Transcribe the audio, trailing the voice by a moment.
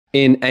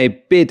In a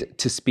bid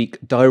to speak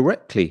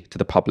directly to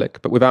the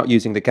public, but without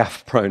using the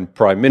gaffe-prone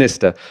Prime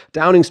Minister,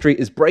 Downing Street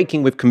is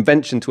breaking with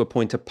convention to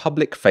appoint a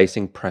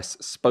public-facing press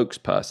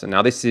spokesperson.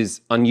 Now, this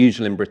is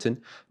unusual in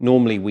Britain.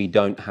 Normally, we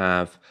don't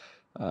have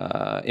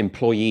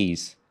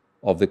employees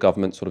of the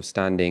government sort of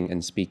standing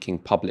and speaking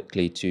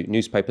publicly to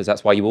newspapers.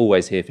 That's why you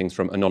always hear things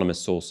from anonymous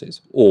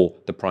sources or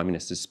the Prime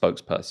Minister's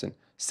spokesperson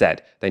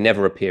said. They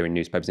never appear in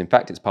newspapers. In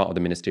fact, it's part of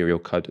the ministerial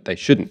code that they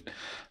shouldn't.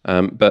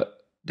 But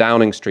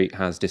Downing Street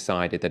has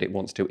decided that it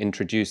wants to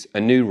introduce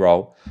a new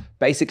role,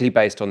 basically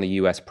based on the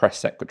US press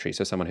secretary,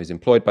 so someone who's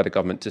employed by the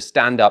government to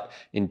stand up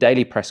in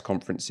daily press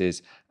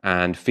conferences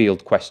and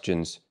field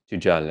questions to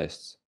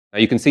journalists. Now,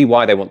 you can see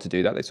why they want to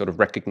do that. They sort of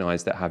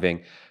recognize that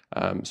having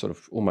sort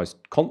of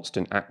almost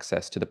constant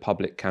access to the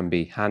public can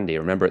be handy.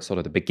 Remember, it's sort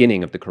of the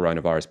beginning of the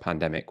coronavirus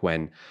pandemic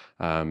when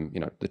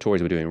the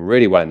Tories were doing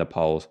really well in the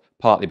polls,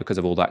 partly because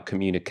of all that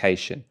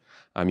communication.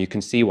 You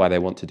can see why they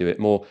want to do it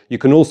more. You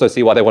can also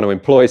see why they want to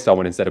employ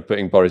someone instead of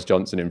putting Boris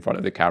Johnson in front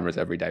of the cameras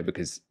every day,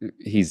 because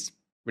he's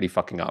really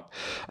fucking up.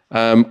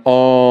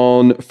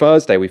 On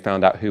Thursday, we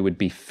found out who would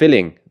be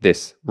filling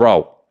this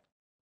role.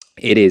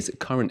 It is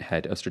current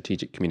head of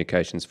strategic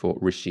communications for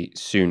Rishi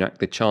Sunak,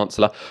 the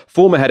Chancellor,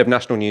 former head of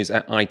national news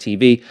at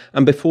ITV,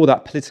 and before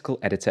that, political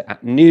editor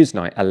at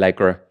Newsnight,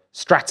 Allegra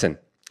Stratton.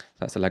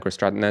 That's Allegra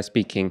Stratton there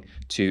speaking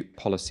to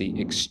Policy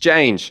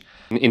Exchange.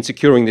 In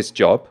securing this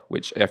job,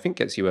 which I think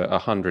gets you a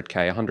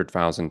 100K,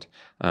 100,000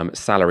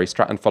 salary,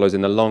 Stratton follows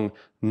in the long,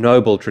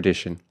 noble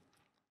tradition.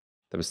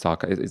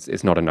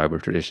 It's not a noble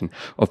tradition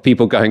of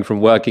people going from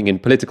working in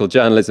political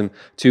journalism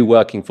to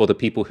working for the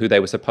people who they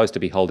were supposed to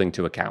be holding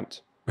to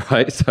account,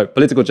 right? So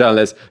political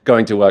journalists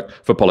going to work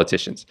for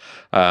politicians.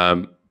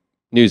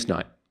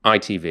 Newsnight,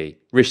 ITV,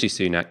 Rishi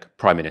Sunak,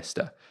 Prime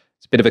Minister.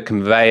 It's a bit of a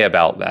conveyor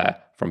belt there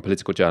from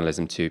political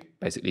journalism to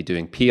basically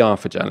doing PR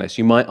for journalists.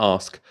 You might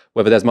ask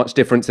whether there's much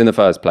difference in the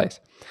first place.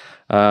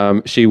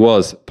 She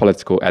was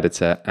political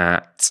editor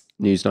at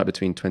Newsnight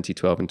between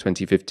 2012 and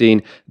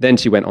 2015. Then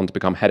she went on to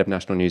become head of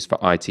national news for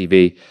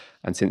ITV.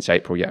 And since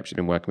April, she's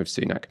been working with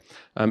Sunak.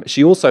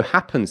 She also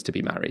happens to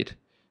be married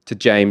to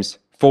James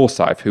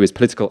Forsyth, who is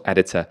political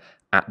editor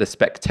at The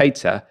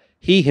Spectator.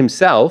 He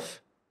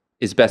himself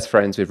is best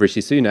friends with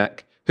Rishi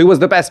Sunak, who was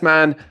the best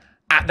man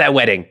at their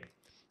wedding.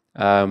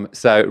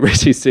 So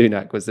Rishi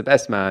Sunak was the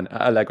best man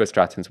at Allegra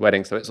Stratton's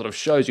wedding. So it sort of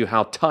shows you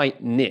how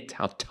tight-knit,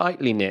 how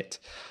tightly knit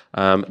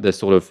the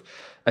sort of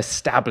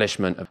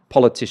establishment of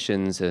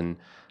politicians and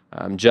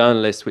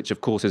journalists, which of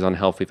course is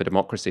unhealthy for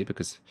democracy,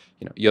 because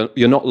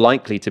you're not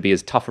likely to be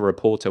as tough a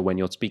reporter when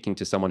you're speaking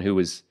to someone who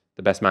was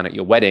the best man at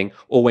your wedding,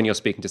 or when you're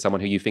speaking to someone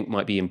who you think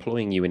might be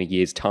employing you in a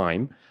year's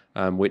time,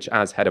 which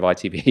as head of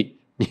ITV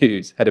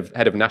News, head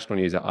of national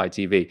news at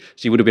ITV,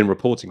 she would have been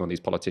reporting on these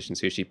politicians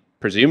who she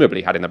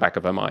presumably had in the back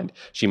of her mind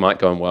she might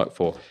go and work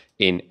for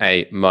in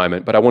a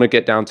moment. But I want to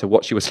get down to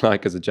what she was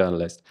like as a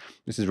journalist.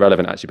 This is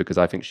relevant actually because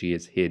I think she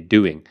is here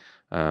doing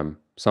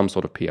some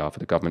sort of PR for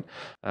the government.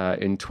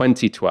 In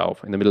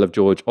 2012, in the middle of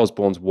George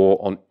Osborne's war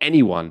on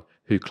anyone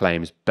who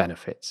claims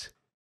benefits.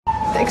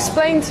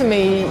 Explain to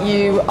me,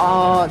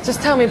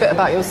 just tell me a bit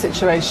about your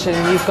situation.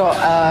 You've got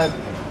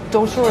a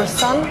daughter or a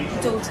son?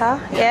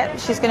 Daughter, yeah.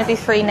 She's going to be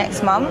 3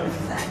 next month.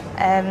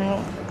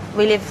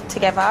 We live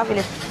together. We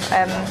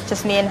live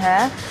just me and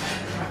her.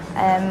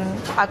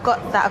 I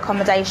got that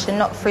accommodation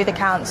not through the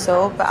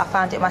council, but I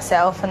found it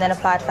myself and then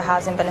applied for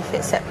housing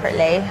benefits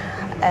separately.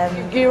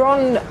 You're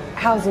on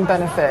housing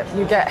benefit.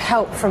 You get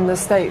help from the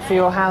state for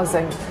your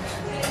housing.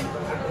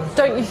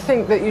 Don't you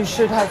think that you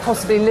should have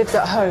possibly lived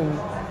at home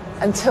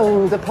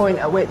until the point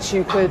at which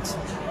you could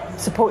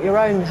support your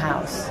own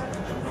house?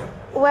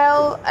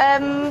 Well,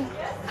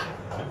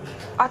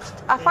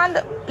 I find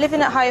that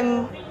living at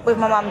home with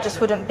my mum just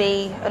wouldn't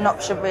be an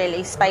option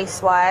really,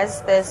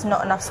 space-wise. There's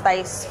not enough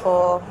space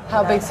for...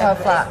 How big's her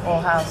flat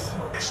or house?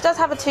 She does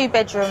have a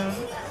 2-bedroom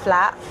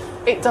flat.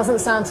 It doesn't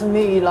sound to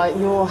me like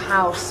your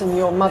house and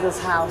your mother's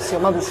house, your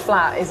mother's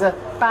flat, is a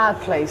bad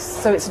place.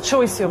 So it's a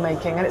choice you're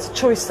making, and it's a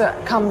choice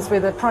that comes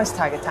with a price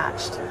tag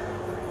attached.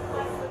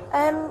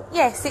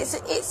 Yes,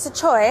 it's a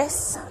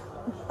choice,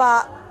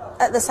 but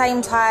at the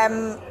same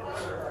time,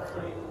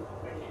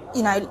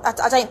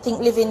 I don't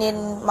think living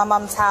in my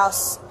mum's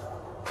house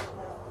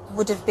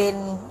would have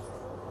been...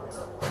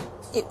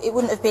 It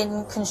wouldn't have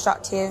been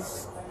constructive.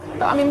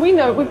 I mean, we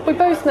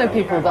both know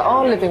people that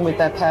are living with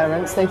their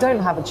parents, they don't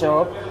have a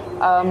job,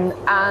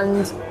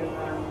 and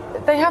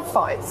they have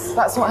fights,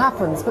 that's what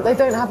happens, but they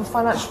don't have a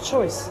financial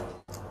choice.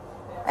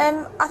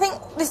 I think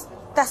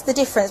that's the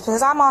difference,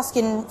 because I'm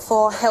asking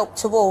for help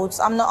towards,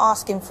 I'm not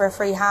asking for a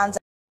free hand.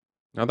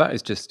 Now that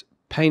is just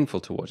painful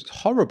to watch. It's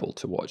horrible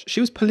to watch.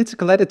 She was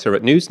political editor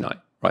at Newsnight,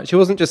 right? She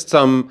wasn't just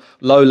some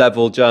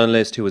low-level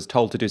journalist who was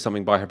told to do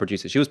something by her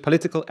producer. She was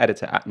political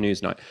editor at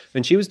Newsnight.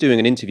 And she was doing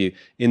an interview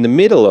in the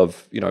middle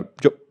of,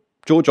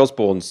 George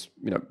Osborne's,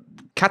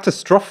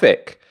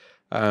 catastrophic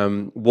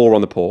war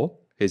on the poor.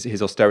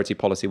 his austerity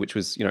policy, which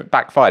was,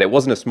 backfired. It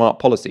wasn't a smart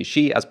policy.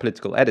 She, as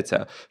political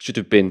editor, should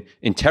have been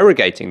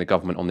interrogating the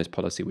government on this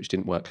policy, which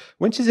didn't work.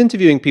 When she's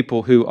interviewing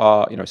people who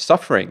are,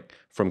 suffering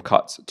from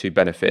cuts to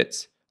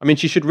benefits, I mean,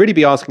 she should really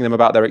be asking them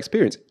about their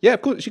experience. Yeah,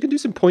 of course, she can do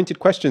some pointed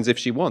questions if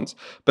she wants.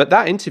 But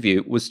that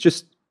interview was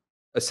just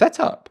a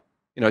setup.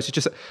 It's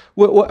just,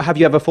 what have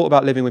you ever thought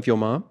about living with your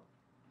mum?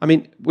 I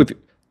mean,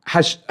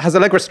 has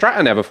Allegra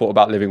Stratton ever thought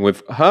about living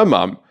with her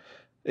mum?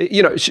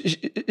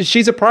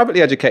 She's a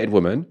privately educated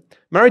woman,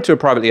 married to a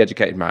privately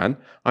educated man.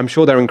 I'm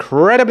sure they're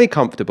incredibly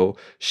comfortable.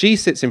 She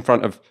sits in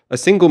front of a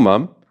single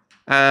mum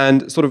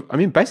and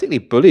basically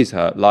bullies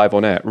her live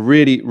on air.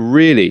 Really,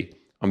 really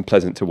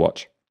unpleasant to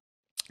watch.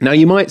 Now,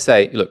 you might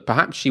say, look,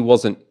 perhaps she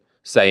wasn't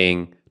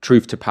saying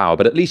truth to power,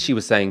 but at least she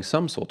was saying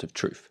some sort of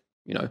truth.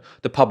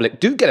 The public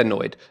do get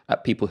annoyed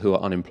at people who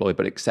are unemployed,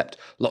 but accept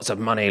lots of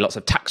money, lots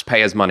of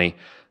taxpayers' money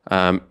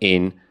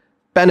in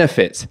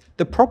benefits.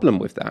 The problem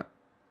with that,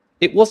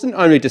 it wasn't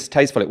only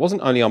distasteful, it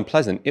wasn't only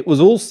unpleasant, it was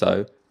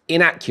also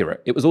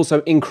inaccurate. It was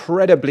also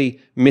incredibly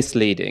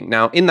misleading.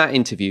 Now, in that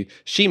interview,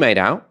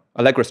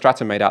 Allegra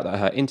Stratton made out that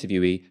her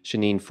interviewee,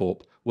 Shanine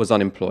Thorpe, was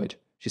unemployed.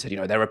 She said,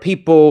 there are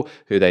people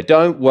who they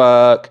don't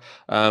work.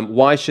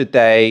 Why should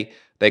they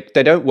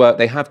don't work,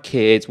 they have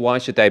kids. Why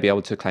should they be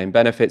able to claim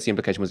benefits? The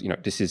implication was,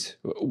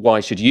 why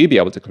should you be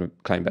able to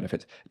claim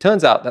benefits? It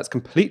turns out that's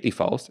completely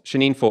false.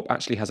 Shanine Thorpe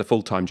actually has a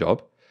full-time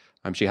job.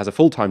 She has a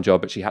full-time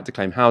job, but she had to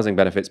claim housing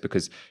benefits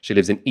because she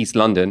lives in East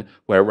London,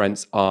 where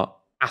rents are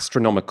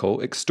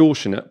astronomical,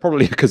 extortionate,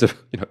 probably because of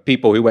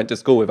people who went to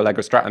school with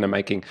Allegra Stratton are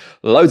making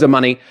loads of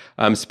money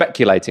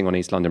speculating on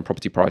East London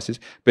property prices.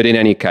 But in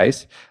any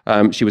case,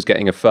 she was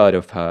getting a third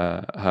of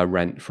her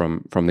rent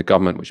from the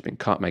government, which had been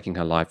cut, making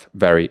her life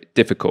very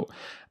difficult.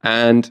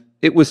 And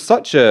it was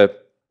such a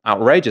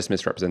outrageous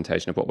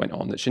misrepresentation of what went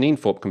on that Shanine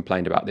Thorpe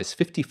complained about this.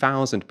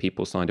 50,000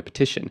 people signed a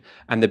petition,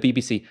 and the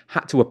BBC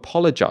had to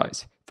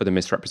apologise for the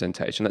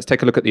misrepresentation. Let's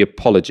take a look at the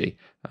apology.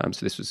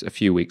 So this was a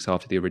few weeks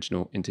after the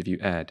original interview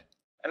aired.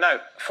 And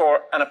now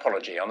for an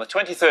apology. On the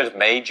 23rd of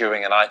May,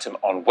 during an item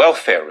on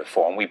welfare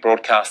reform, we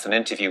broadcast an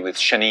interview with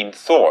Shanine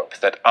Thorpe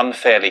that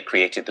unfairly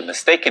created the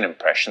mistaken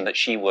impression that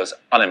she was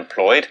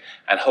unemployed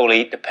and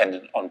wholly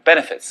dependent on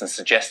benefits, and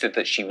suggested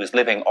that she was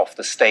living off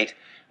the state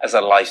as a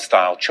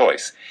lifestyle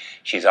choice.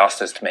 She's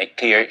asked us to make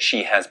clear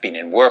she has been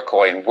in work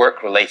or in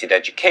work-related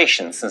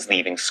education since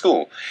leaving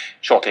school.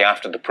 Shortly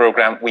after the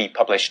programme, we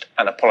published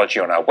an apology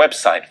on our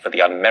website for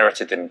the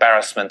unmerited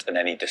embarrassment and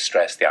any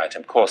distress the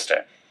item caused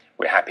her.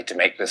 We're happy to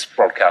make this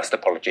broadcast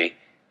apology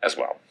as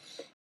well.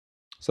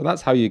 So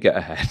that's how you get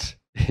ahead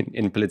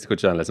in political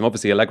journalism.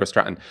 Obviously, Allegra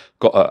Stratton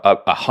got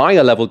a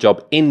higher level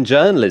job in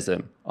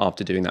journalism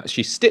after doing that.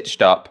 She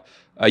stitched up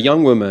a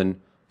young woman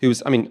who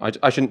was,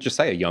 I shouldn't just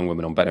say a young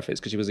woman on benefits,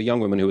 because she was a young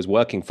woman who was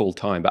working full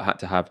time but had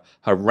to have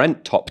her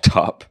rent topped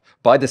up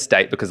by the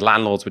state because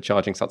landlords were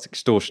charging such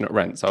extortionate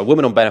rent. So a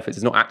woman on benefits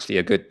is not actually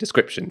a good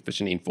description for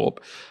Shanine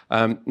Thorpe.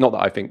 Not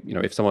that I think,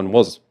 if someone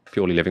was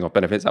purely living off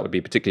benefits, that would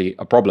be particularly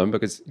a problem,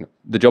 because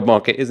the job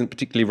market isn't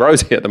particularly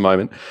rosy at the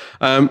moment.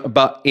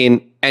 But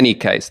in any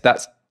case,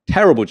 that's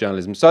terrible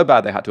journalism, so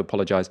bad they had to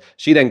apologise.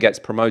 She then gets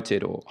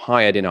promoted or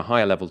hired in a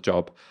higher level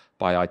job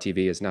by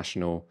ITV as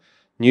national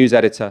news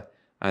editor,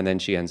 and then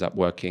she ends up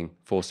working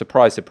for,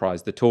 surprise,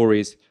 surprise, the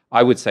Tories.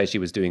 I would say she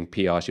was doing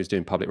PR, she was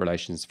doing public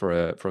relations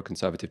for a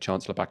Conservative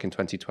Chancellor back in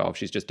 2012.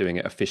 She's just doing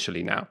it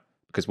officially now,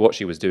 because what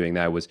she was doing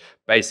there was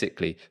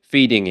basically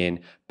feeding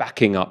in,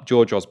 backing up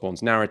George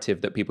Osborne's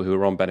narrative that people who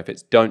are on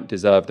benefits don't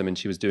deserve them, and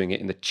she was doing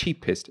it in the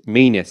cheapest,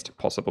 meanest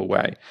possible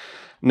way.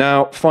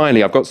 Now,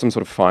 finally, I've got some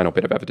sort of final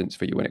bit of evidence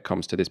for you when it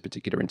comes to this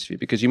particular interview,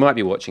 because you might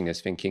be watching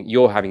this thinking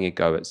you're having a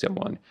go at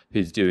someone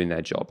who's doing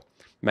their job.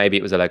 Maybe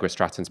it was Allegra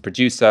Stratton's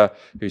producer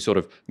who sort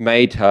of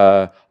made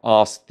her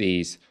ask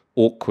these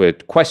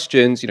awkward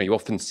questions. You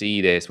often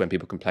see this when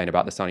people complain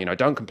about the Sun.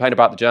 Don't complain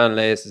about the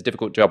journalists, it's a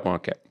difficult job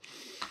market.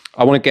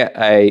 I want to get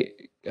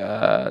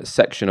a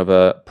section of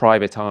a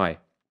Private Eye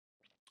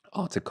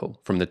article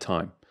from the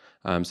time.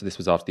 So this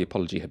was after the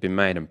apology had been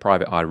made, and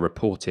Private Eye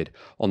reported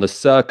on the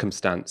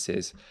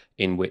circumstances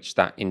in which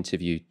that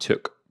interview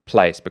took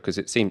place, because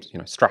it seems,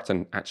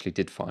 Stratton actually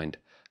did find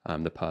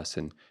the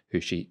person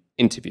who she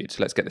interviewed.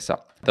 So let's get this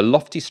up. The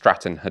lofty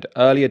Stratton had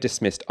earlier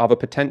dismissed other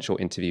potential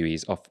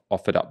interviewees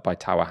offered up by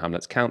Tower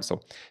Hamlets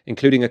Council,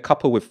 including a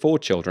couple with 4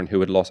 children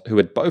who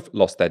had both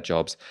lost their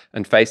jobs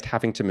and faced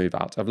having to move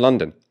out of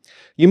London.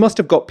 "You must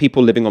have got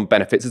people living on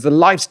benefits as a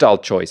lifestyle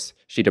choice,"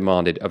 she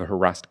demanded of a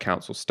harassed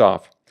council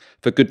staff.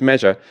 For good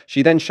measure,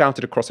 she then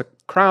shouted across a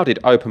crowded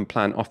open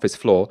plan office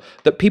floor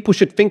that people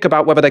should think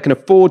about whether they can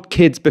afford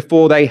kids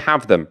before they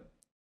have them.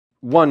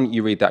 One,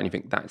 you read that and you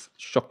think that's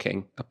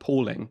shocking,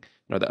 appalling,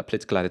 that a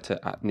political editor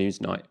at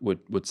Newsnight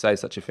would say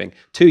such a thing.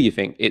 2, you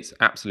think it's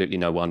absolutely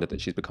no wonder that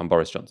she's become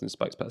Boris Johnson's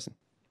spokesperson.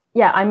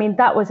 Yeah,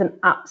 that was an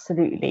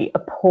absolutely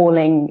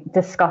appalling,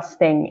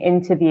 disgusting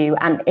interview.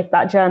 And if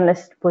that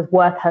journalist was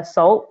worth her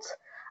salt,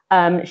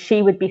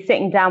 she would be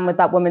sitting down with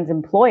that woman's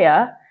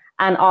employer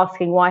and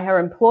asking why her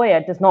employer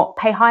does not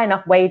pay high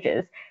enough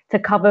wages to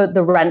cover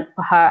the rent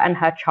for her and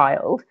her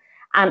child.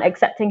 and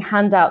accepting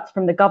handouts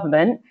from the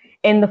government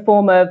in the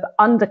form of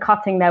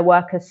undercutting their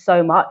workers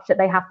so much that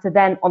they have to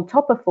then, on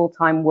top of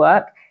full-time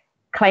work,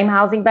 claim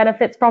housing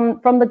benefits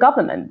from the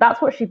government.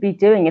 That's what she'd be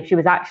doing if she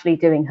was actually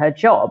doing her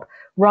job,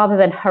 rather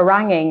than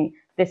haranguing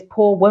this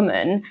poor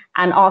woman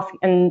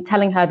and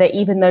telling her that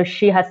even though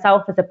she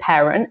herself is a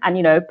parent,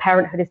 and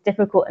parenthood is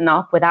difficult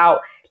enough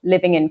without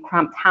living in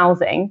cramped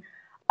housing,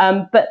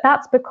 but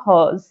that's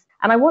because,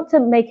 and I want to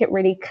make it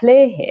really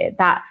clear here,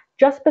 that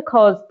just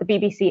because the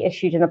BBC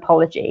issued an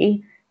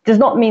apology does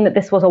not mean that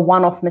this was a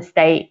one-off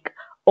mistake,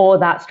 or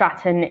that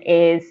Stratton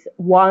is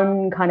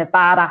one kind of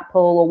bad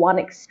apple or one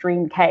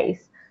extreme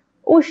case.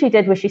 All she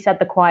did was she said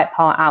the quiet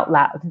part out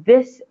loud.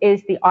 This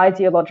is the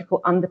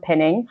ideological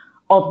underpinning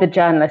of the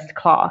journalist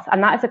class,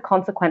 and that is a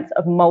consequence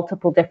of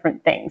multiple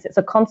different things. It's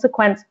a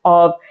consequence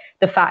of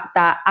the fact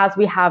that as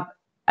we have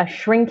a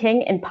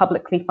shrinking in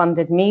publicly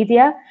funded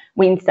media,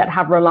 we instead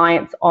have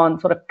reliance on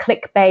sort of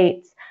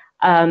clickbait,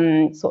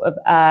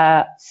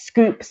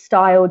 scoop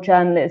style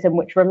journalism,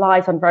 which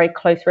relies on very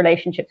close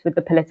relationships with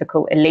the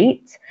political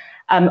elite,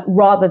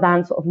 rather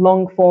than sort of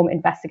long form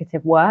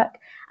investigative work.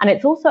 And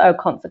it's also a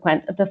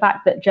consequence of the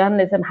fact that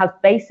journalism has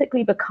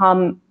basically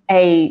become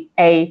a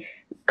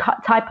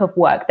type of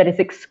work that is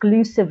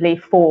exclusively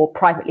for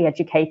privately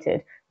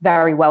educated,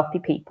 very wealthy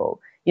people.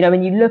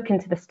 When you look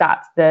into the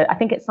stats, I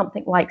think it's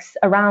something like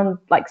around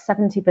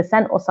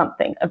 70% or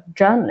something of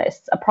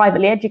journalists are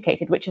privately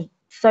educated, which is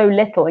so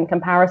little in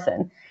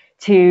comparison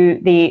to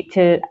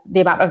the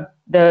amount of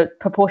the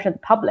proportion of the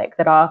public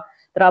that are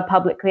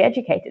publicly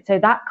educated. So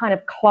that kind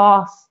of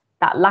class,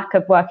 that lack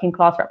of working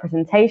class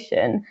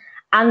representation,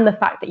 and the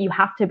fact that you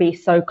have to be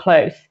so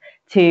close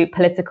to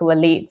political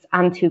elites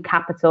and to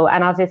capital.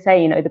 And as I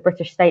say, the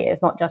British state is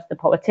not just the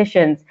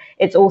politicians,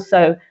 it's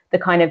also the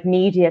kind of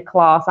media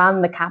class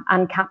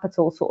and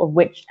capital, sort of,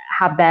 which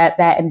have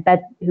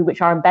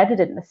which are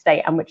embedded in the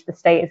state, and which the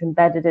state is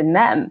embedded in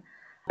them.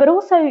 But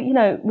also,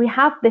 we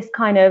have this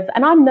kind of,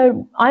 and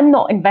I'm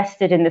not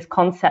invested in this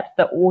concept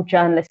that all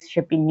journalists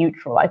should be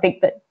neutral. I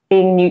think that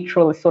being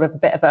neutral is sort of a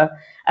bit of a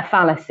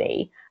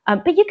fallacy.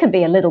 But you can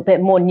be a little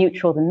bit more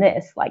neutral than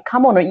this. Like,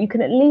 come on, or you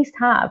can at least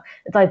have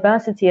a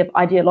diversity of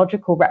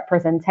ideological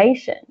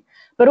representation.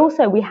 But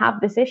also, we have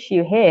this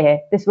issue here,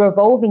 this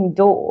revolving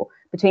door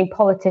between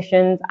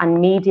politicians and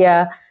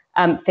media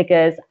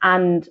figures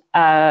and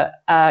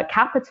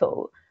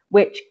capital,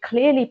 which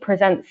clearly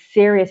presents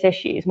serious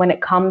issues when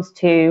it comes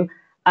to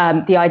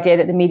the idea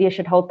that the media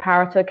should hold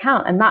power to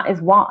account. And that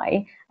is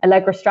why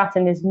Allegra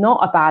Stratton is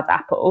not a bad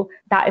apple.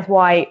 That is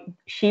why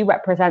she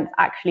represents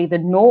actually the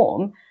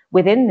norm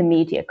within the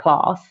media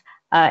class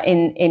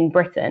in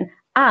Britain,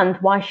 and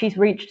why she's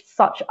reached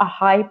such a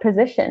high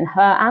position,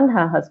 her and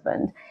her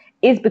husband,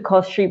 is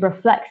because she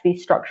reflects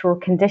these structural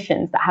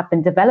conditions that have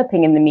been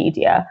developing in the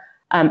media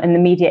and the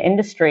media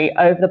industry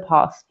over the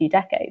past few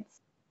decades.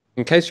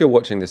 In case you're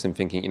watching this and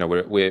thinking,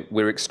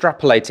 we're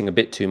extrapolating a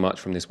bit too much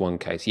from this one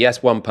case.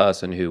 Yes, one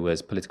person who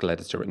was political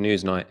editor at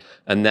Newsnight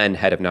and then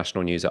head of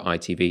national news at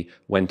ITV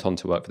went on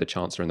to work for the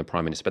Chancellor and the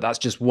Prime Minister, but that's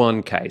just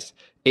one case.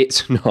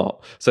 It's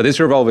not. So this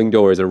revolving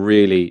door is a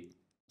really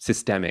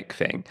systemic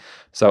thing.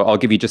 So I'll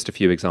give you just a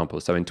few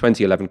examples. So in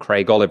 2011,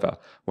 Craig Oliver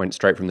went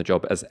straight from the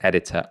job as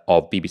editor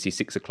of BBC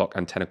 6 o'clock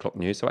and 10 o'clock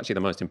news. So actually the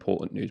most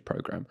important news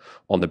programme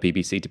on the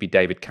BBC, to be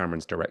David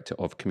Cameron's director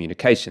of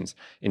communications.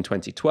 In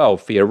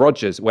 2012, Thea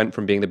Rogers went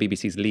from being the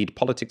BBC's lead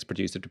politics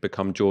producer to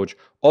become George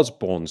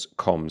Osborne's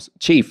comms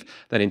chief.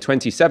 Then in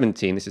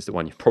 2017, this is the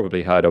one you've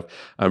probably heard of,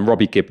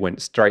 Robbie Gibb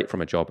went straight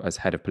from a job as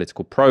head of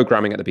political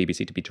programming at the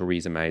BBC to be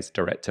Theresa May's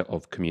director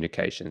of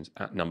communications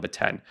at Number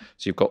 10.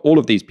 So you've got all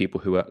of these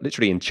people who are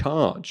literally in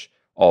charge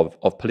of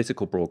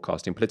political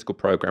broadcasting, political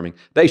programming.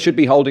 They should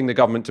be holding the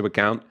government to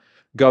account,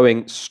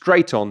 going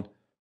straight on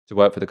to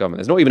work for the government.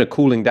 There's not even a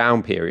cooling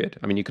down period.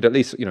 I mean, you could at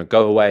least,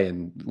 go away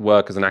and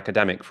work as an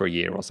academic for a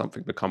year or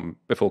something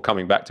before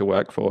coming back to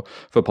work for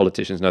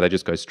politicians. No, they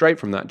just go straight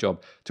from that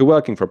job to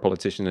working for a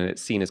politician, and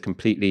it's seen as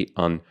completely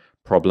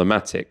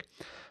unproblematic.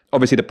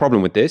 Obviously, the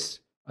problem with this,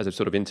 as I've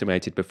sort of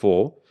intimated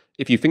before,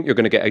 if you think you're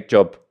going to get a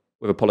job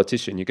with a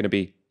politician, you're going to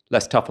be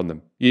less tough on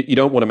them. You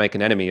don't want to make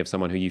an enemy of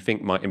someone who you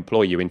think might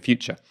employ you in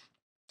future.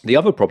 The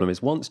other problem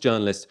is once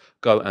journalists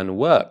go and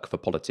work for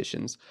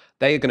politicians,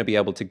 they are going to be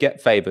able to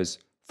get favours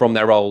from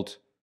their old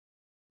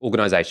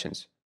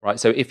organisations, right?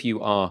 So if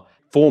you are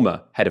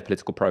former head of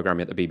political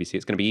programming at the BBC,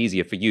 it's going to be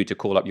easier for you to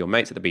call up your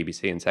mates at the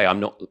BBC and say, I'm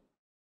not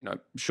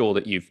sure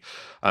that you've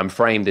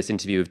framed this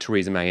interview with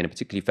Theresa May in a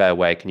particularly fair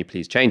way. Can you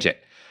please change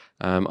it?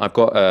 I've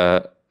got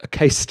a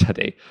case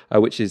study,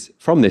 which is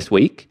from this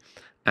week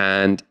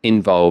and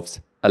involves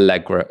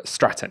Allegra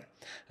Stratton.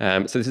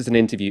 So this is an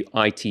interview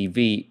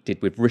ITV did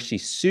with Rishi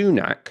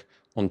Sunak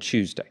on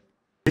Tuesday.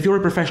 If you're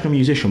a professional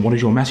musician, what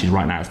is your message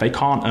right now? If they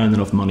can't earn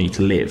enough money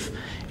to live,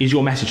 is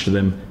your message to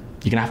them,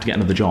 you're going to have to get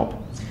another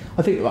job? I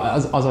I think,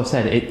 as I've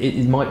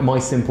said, my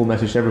simple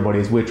message to everybody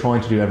is we're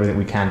trying to do everything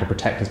we can to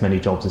protect as many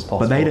jobs as possible.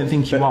 But they don't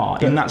think you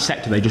are. In that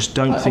sector, they just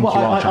don't think you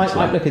are,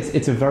 Chancellor. Look,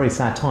 it's a very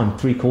sad time.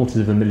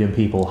 750,000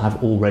 people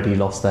have already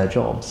lost their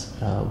jobs.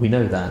 We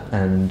know that,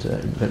 and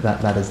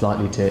that is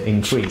likely to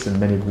increase, and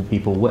many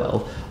people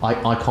will.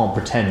 I can't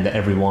pretend that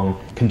everyone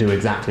can do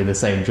exactly the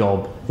same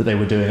job that they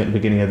were doing at the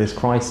beginning of this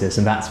crisis,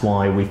 and that's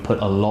why we've put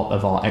a lot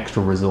of our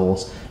extra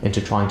resource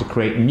into trying to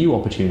create new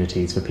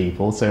opportunities for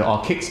people. So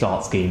our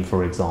Kickstart scheme,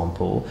 for example,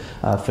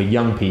 for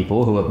young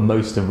people who are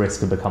most at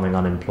risk of becoming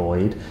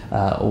unemployed,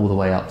 all the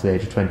way up to the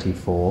age of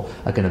 24,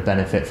 are going to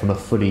benefit from a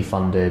fully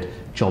funded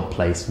job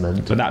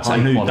placement. But that's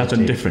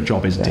a different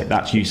job, isn't it?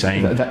 That's you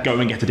saying, go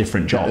and get a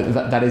different job.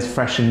 That is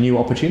fresh and new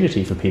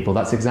opportunity for people.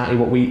 That's exactly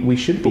what we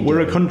should be But we're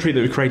doing. a country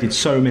that have created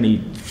so many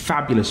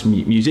fabulous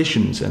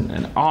musicians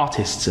and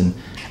artists and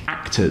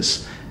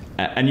actors,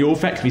 and you're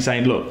effectively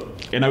saying, look,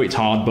 I know it's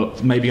hard,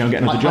 but maybe go and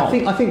get another job.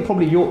 I think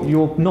probably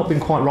you're not been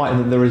quite right in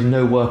that there is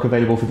no work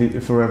available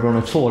for everyone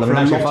at all. For a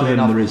lot of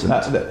them, there isn't.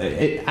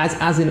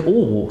 As in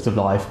all walks of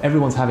life,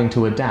 everyone's having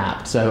to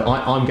adapt. So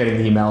I'm getting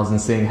emails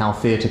and seeing how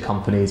theatre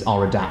companies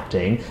are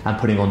adapting and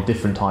putting on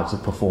different types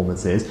of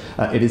performances.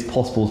 It is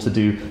possible to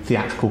do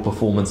theatrical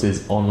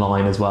performances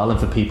online as well, and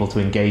for people to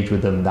engage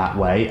with them that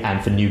way,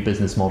 and for new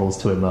business models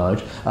to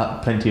emerge.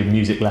 Plenty of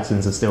music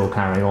lessons are still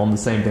carrying on. The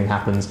same thing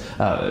happens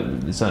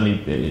certainly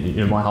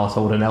in my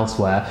household and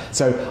elsewhere.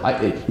 So,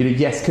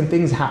 yes, can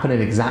things happen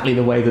in exactly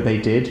the way that they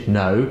did?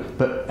 No,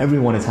 but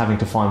everyone is having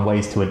to find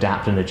ways to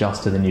adapt and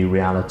adjust to the new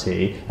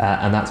reality,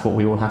 and that's what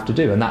we all have to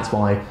do. And that's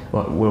why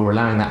we're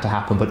allowing that to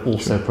happen, but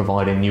also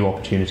providing new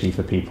opportunity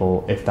for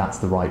people if that's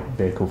the right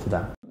vehicle for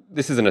them.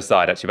 This is an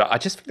aside, actually, but I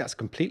just think that's a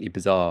completely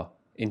bizarre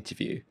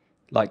interview.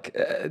 Like,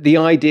 the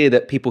idea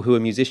that people who are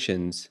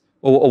musicians,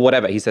 or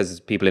whatever, he says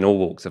people in all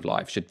walks of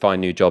life should find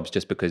new jobs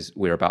just because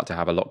we're about to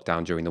have a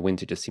lockdown during the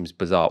winter, just seems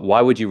bizarre.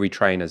 Why would you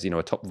retrain as,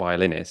 a top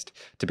violinist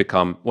to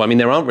become, well, I mean,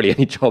 there aren't really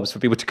any jobs for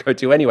people to go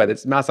to anyway.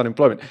 There's mass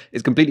unemployment.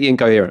 It's completely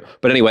incoherent.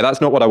 But anyway,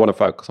 that's not what I want to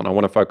focus on. I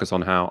want to focus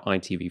on how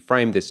ITV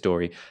framed this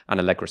story and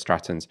Allegra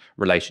Stratton's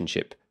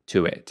relationship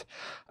to it.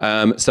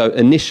 So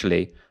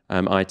initially,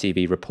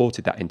 ITV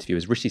reported that interview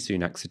as Rishi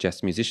Sunak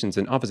suggests musicians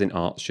and others in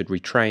arts should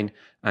retrain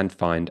and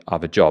find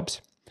other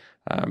jobs.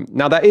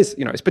 Now that is,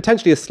 it's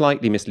potentially a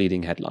slightly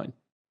misleading headline.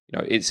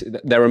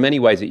 There are many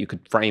ways that you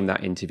could frame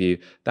that interview.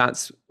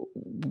 That's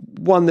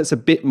one that's a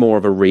bit more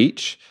of a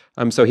reach.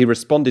 So he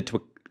responded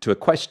to a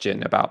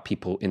question about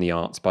people in the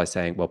arts by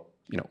saying, well,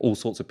 all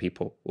sorts of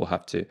people will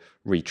have to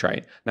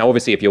retrain. Now,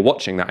 obviously, if you're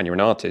watching that and you're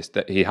an artist,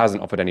 that he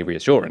hasn't offered any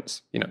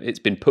reassurance. It's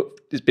been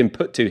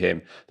put to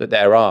him that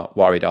there are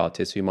worried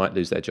artists who might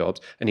lose their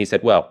jobs, and he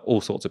said, well, all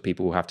sorts of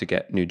people will have to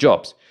get new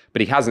jobs.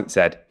 But he hasn't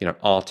said,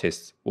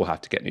 artists will have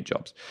to get new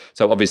jobs.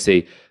 So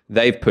obviously,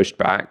 they've pushed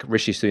back.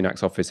 Rishi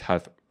Sunak's office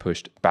have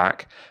pushed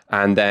back,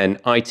 and then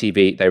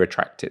ITV, they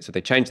retract it. So they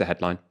changed the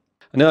headline.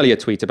 An earlier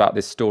tweet about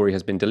this story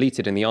has been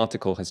deleted, and the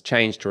article has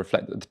changed to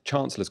reflect that the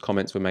Chancellor's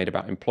comments were made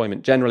about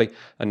employment generally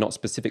and not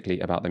specifically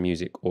about the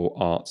music or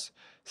arts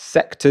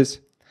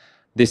sectors.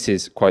 This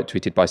is quote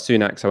tweeted by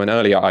Sunak. So an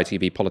earlier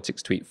ITV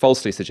Politics tweet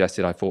falsely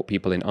suggested I thought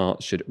people in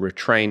arts should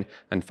retrain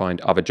and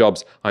find other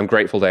jobs. I'm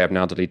grateful they have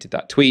now deleted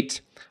that tweet.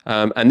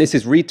 And this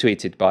is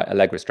retweeted by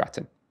Allegra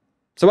Stratton.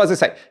 So as I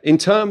say, in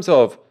terms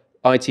of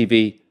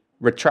ITV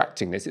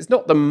retracting this, it's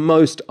not the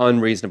most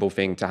unreasonable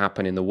thing to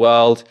happen in the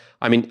world.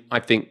 I mean, I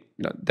think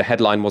the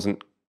headline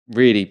wasn't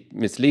really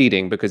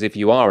misleading, because if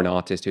you are an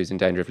artist who's in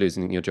danger of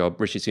losing your job,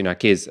 Rishi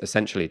Sunak is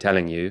essentially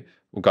telling you,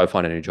 well, go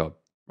find a new job,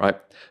 right?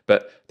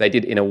 But they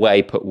did, in a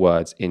way, put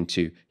words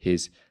into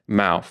his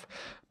mouth.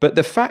 But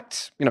the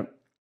fact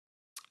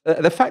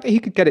that he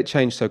could get it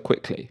changed so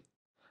quickly,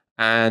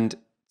 and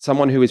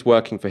someone who is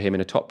working for him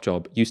in a top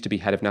job used to be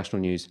head of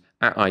national news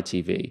at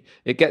ITV.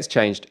 It gets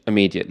changed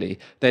immediately.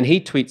 Then he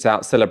tweets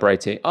out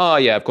celebrating, oh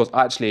yeah, of course,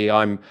 actually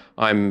I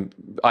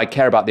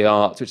care about the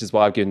arts, which is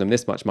why I've given them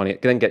this much money.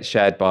 It then gets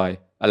shared by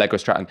Allegra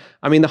Stratton.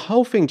 I mean, the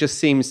whole thing just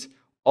seems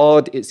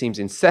odd. It seems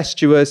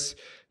incestuous.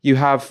 You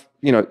have,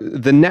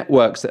 the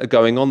networks that are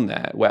going on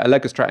there, where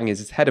Allegra Stratton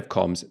is head of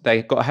comms.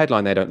 They've got a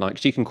headline they don't like.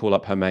 She can call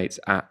up her mates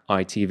at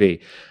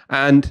ITV.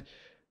 And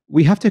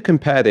we have to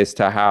compare this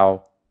to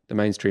how the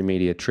mainstream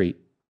media treat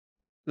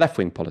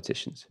left-wing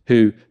politicians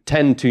who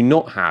tend to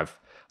not have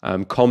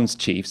comms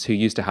chiefs who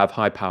used to have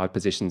high-powered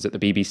positions at the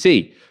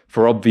BBC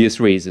for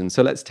obvious reasons.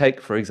 So let's take,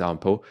 for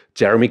example,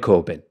 Jeremy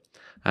Corbyn.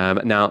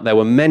 Now, there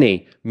were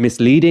many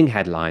misleading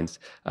headlines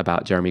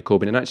about Jeremy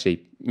Corbyn, and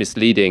actually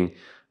misleading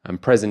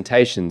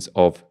presentations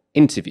of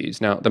interviews.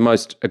 Now, the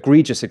most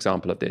egregious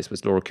example of this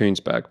was Laura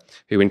Kuenssberg,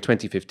 who in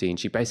 2015,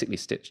 she basically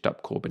stitched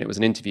up Corbyn. It was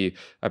an interview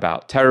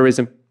about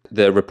terrorism.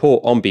 The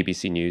report on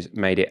BBC News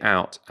made it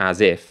out as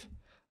if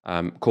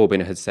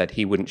Corbyn had said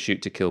he wouldn't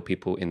shoot to kill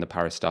people in the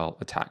Paris-style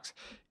attacks.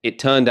 It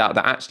turned out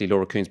that actually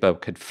Laura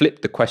Kuenssberg had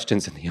flipped the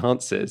questions and the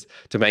answers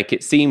to make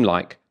it seem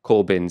like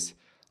Corbyn's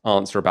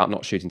answer about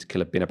not shooting to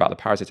kill had been about the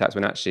Paris attacks,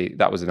 when actually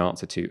that was an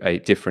answer to a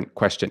different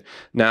question.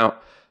 Now,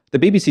 the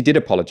BBC did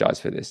apologise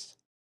for this,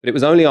 but it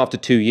was only after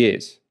 2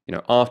 years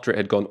after it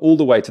had gone all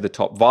the way to the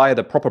top via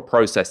the proper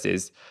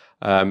processes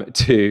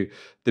to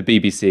the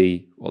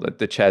BBC or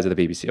the chairs of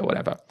the BBC or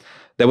whatever.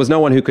 There was no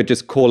one who could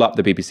just call up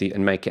the BBC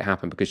and make it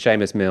happen, because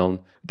Seamus Milne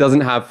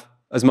doesn't have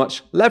as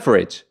much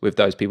leverage with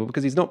those people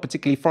because he's not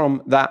particularly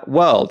from that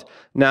world.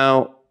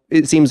 Now,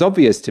 it seems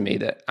obvious to me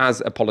that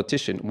as a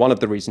politician, one of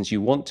the reasons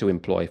you want to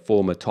employ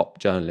former top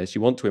journalists,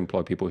 you want to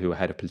employ people who are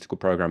head of political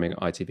programming at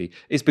ITV,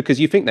 is because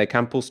you think they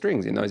can pull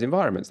strings in those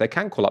environments. They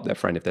can call up their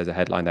friend if there's a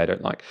headline they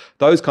don't like.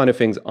 Those kind of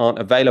things aren't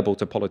available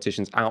to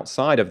politicians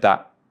outside of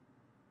that,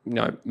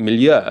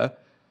 milieu.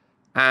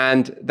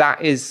 And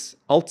that is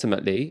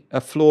ultimately a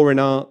flaw in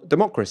our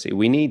democracy.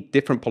 We need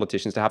different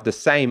politicians to have the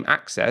same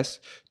access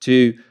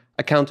to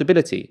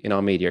accountability in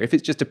our media. If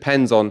it just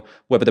depends on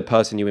whether the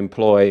person you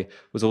employ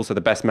was also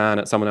the best man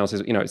at someone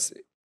else's,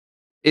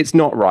 it's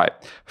not right.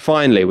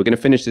 Finally, we're going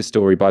to finish this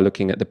story by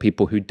looking at the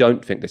people who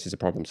don't think this is a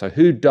problem. So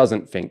who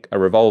doesn't think a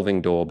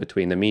revolving door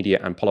between the media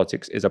and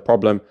politics is a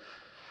problem?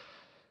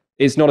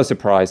 It's not a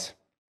surprise.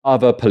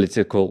 Other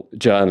political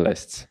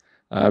journalists.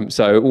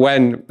 So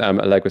when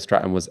Allegra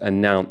Stratton was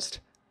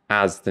announced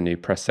as the new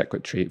press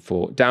secretary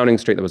for Downing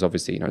Street, there was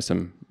obviously,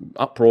 some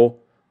uproar.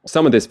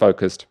 Some of this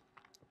focused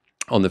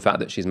on the fact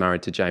that she's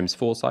married to James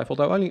Forsyth,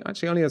 although only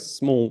a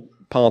small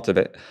part of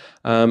it.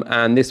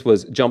 And this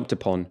was jumped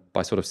upon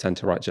by sort of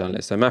centre-right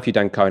journalists. So Matthew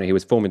Dancona, he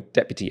was former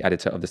deputy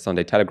editor of the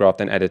Sunday Telegraph,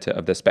 then editor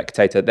of the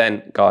Spectator,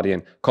 then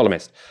Guardian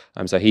columnist.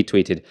 So he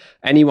tweeted,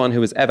 "Anyone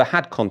who has ever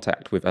had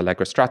contact with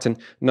Allegra Stratton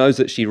knows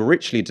that she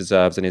richly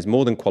deserves and is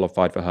more than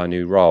qualified for her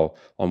new role,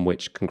 on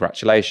which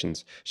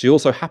congratulations. She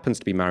also happens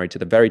to be married to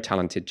the very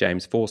talented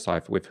James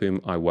Forsyth, with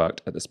whom I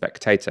worked at the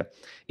Spectator.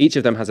 Each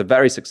of them has a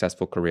very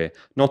successful career,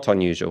 not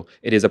unusual.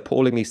 It is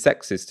appallingly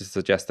sexist to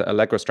suggest that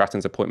Allegra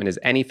Stratton's appointment is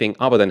anything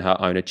other than her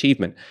own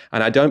achievement,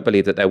 and I don't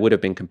believe that there would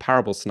have been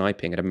comparable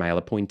sniping at a male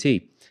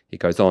appointee." He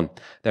goes on,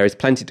 "There is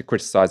plenty to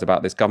criticise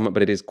about this government,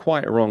 but it is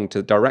quite wrong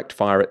to direct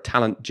fire at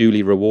talent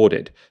duly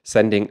rewarded,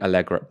 sending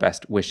Allegra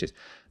best wishes."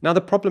 Now, the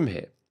problem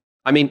here,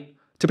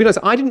 to be honest,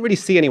 I didn't really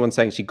see anyone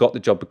saying she got the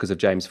job because of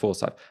James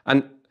Forsyth.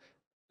 And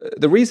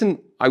the reason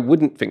I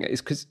wouldn't think it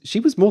is because she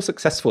was more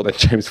successful than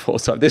James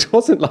Forsyth. This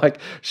wasn't like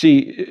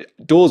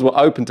doors were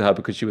open to her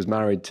because she was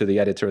married to the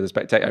editor of The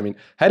Spectator.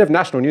 Head of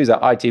national news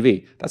at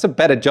ITV, that's a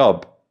better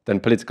job than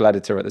political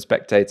editor at The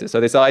Spectator. So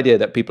this idea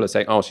that people are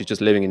saying, oh, she's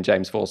just living in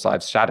James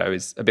Forsyth's shadow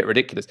is a bit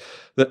ridiculous.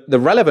 The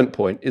relevant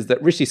point is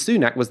that Rishi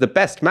Sunak was the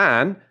best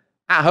man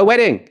at her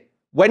wedding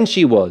when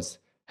she was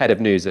head of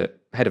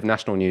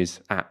national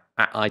news at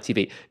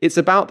ITV. It's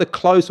about the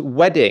close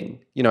wedding,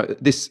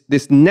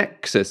 this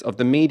nexus of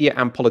the media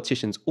and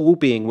politicians all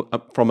being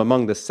from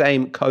among the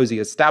same cozy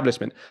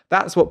establishment.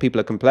 That's what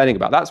people are complaining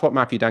about. That's what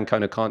Matthew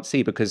Dancona can't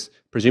see, because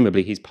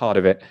presumably he's part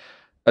of it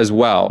as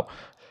well.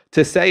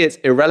 To say it's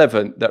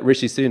irrelevant that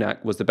Rishi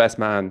Sunak was the best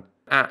man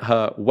at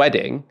her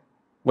wedding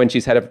when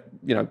she's head of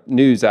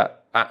news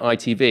at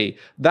ITV,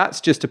 that's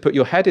just to put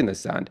your head in the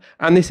sand.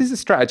 And this is a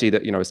strategy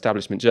that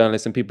establishment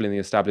journalists and people in the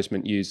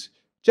establishment use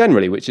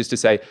generally, which is to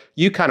say,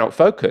 you cannot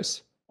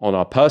focus on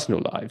our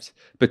personal lives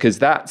because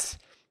that's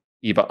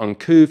either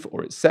uncouth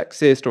or it's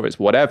sexist or it's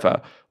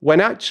whatever,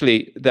 when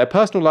actually their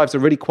personal lives are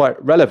really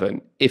quite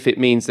relevant if it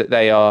means that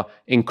they are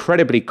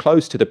incredibly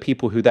close to the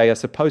people who they are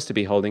supposed to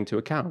be holding to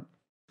account.